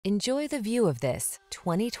Enjoy the view of this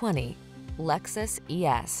 2020 Lexus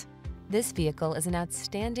ES. This vehicle is an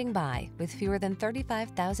outstanding buy with fewer than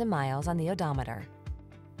 35,000 miles on the odometer.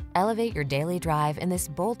 Elevate your daily drive in this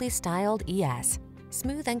boldly styled ES.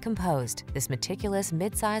 Smooth and composed, this meticulous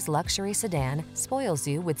midsize luxury sedan spoils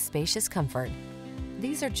you with spacious comfort.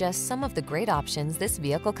 These are just some of the great options this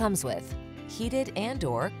vehicle comes with: heated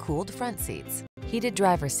and/or cooled front seats, heated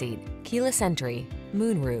driver's seat, keyless entry,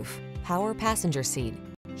 moonroof, power passenger seat,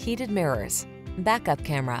 heated mirrors, backup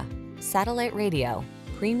camera, satellite radio,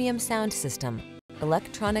 premium sound system,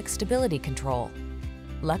 electronic stability control.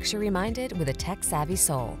 Luxury-minded with a tech-savvy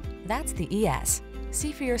soul. That's the ES.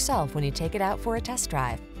 See for yourself when you take it out for a test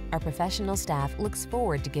drive. Our professional staff looks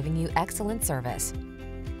forward to giving you excellent service.